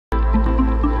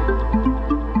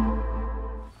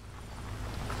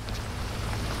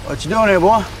What you doing here,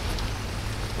 boy?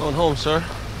 Going home, sir.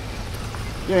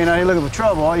 You ain't out here looking for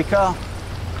trouble, are you, Kyle?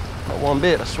 Not one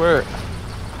bit, I swear it.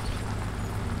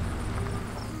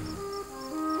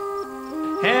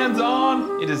 Hands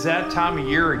on! It is that time of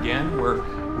year again where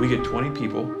we get 20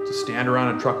 people to stand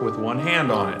around a truck with one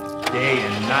hand on it, day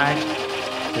and night.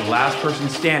 The last person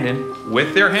standing,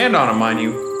 with their hand on it, mind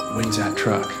you, wins that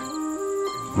truck.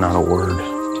 Not a word.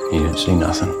 You didn't see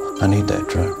nothing. I need that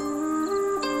truck.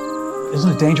 Isn't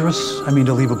it dangerous? I mean,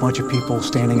 to leave a bunch of people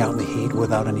standing out in the heat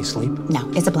without any sleep? No,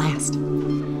 it's a blast.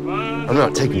 I'm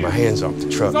not taking my hands off the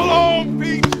truck.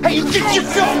 Hey, you get your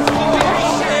gun!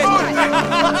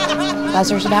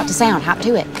 Buzzer's about to sound. Hop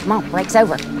to it. Come on, break's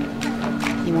over.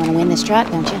 You want to win this truck,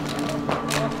 don't you?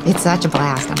 It's such a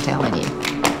blast, I'm telling you.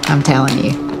 I'm telling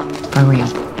you. For real.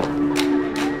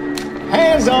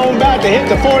 Hands on, about to hit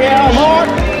the 40-hour mark.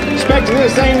 Expecting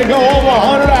this thing to go over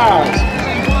 100 hours.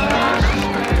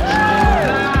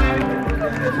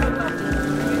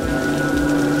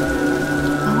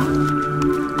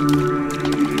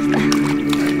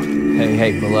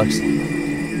 Hey,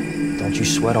 Biloxi. Don't you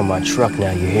sweat on my truck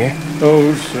now, you hear?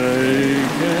 Oh, say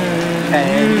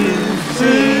can you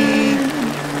see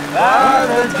by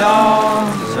the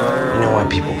dawn's early? You know why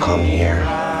people come here?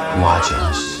 Watch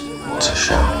us. It's a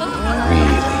show.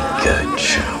 Really good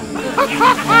show.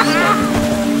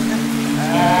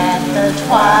 At the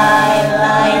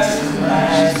twilight's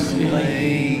last